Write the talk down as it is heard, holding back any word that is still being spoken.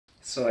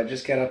So I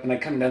just got up and I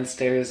come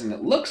downstairs and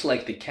it looks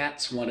like the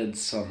cats wanted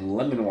some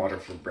lemon water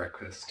for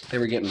breakfast. They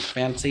were getting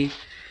fancy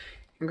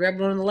and grabbed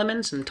one of the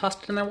lemons and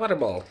tossed it in their water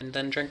bowl and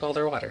then drank all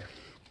their water.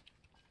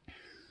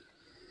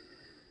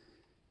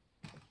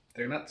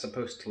 They're not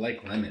supposed to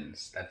like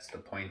lemons. That's the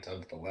point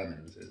of the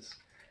lemons, is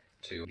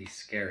to be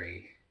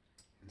scary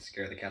and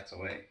scare the cats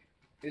away.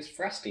 It's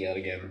frosty out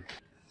again.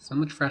 So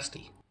much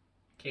frosty.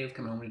 Kay's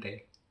coming home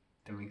today.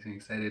 That makes me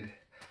excited.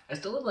 I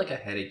still have like a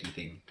headachy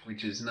thing,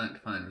 which is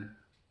not fun.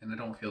 And I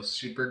don't feel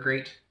super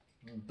great,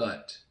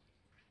 but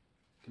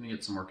I'm gonna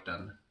get some work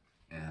done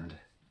and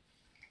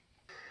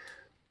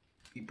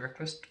eat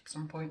breakfast at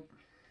some point.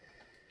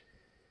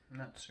 I'm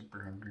not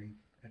super hungry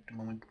at the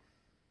moment.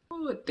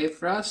 Oh, it's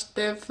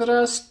frosty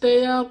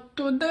out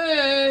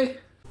today.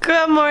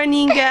 Good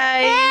morning,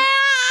 guys.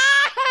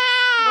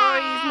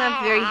 Lori's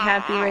not very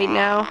happy right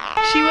now.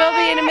 She will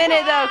be in a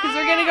minute though, because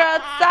we're gonna go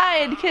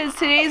outside because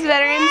today's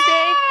Veterans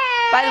Day.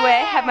 By the way,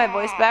 I have my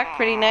voice back,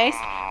 pretty nice.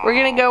 We're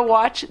gonna go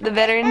watch the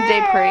Veterans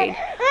Day parade.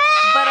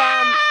 But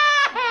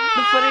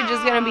the footage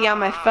is gonna be on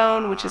my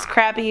phone, which is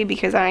crappy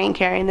because I ain't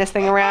carrying this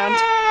thing around.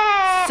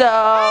 So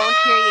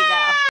here you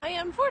go. I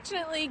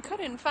unfortunately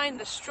couldn't find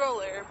the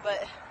stroller,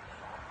 but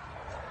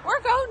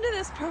we're going to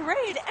this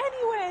parade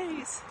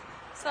anyways.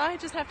 So I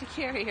just have to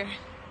carry her.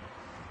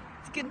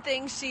 It's a good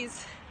thing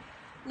she's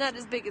not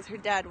as big as her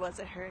dad was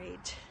at her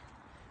age.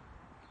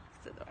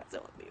 Because otherwise I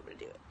won't be able to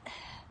do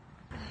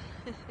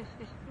it.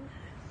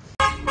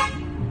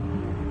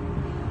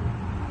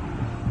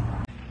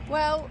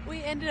 Well,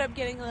 we ended up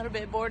getting a little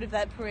bit bored of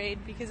that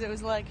parade because it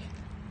was like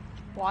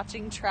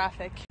watching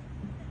traffic.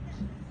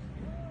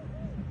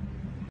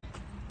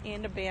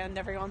 And a band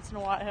every once in a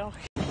while.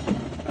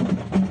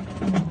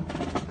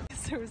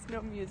 There was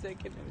no music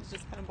and it was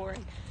just kind of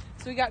boring.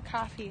 So we got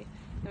coffee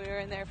and we were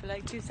in there for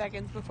like 2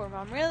 seconds before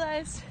Mom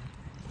realized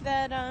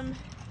that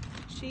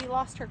she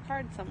lost her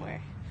card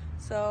somewhere.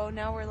 So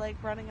now we're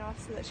like running off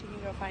so that she can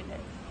go find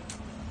it.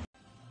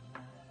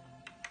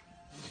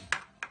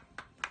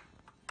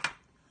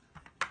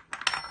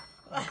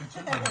 On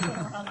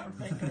our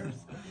fingers.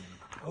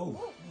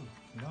 Oh,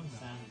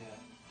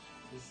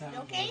 You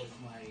okay?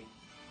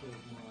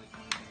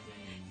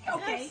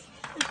 okay.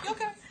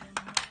 Okay.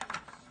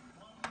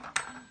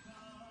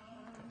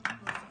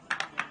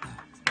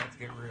 It's about to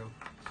get real.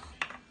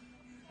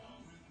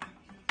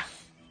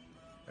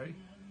 Ready?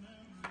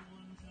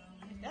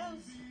 It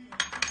does.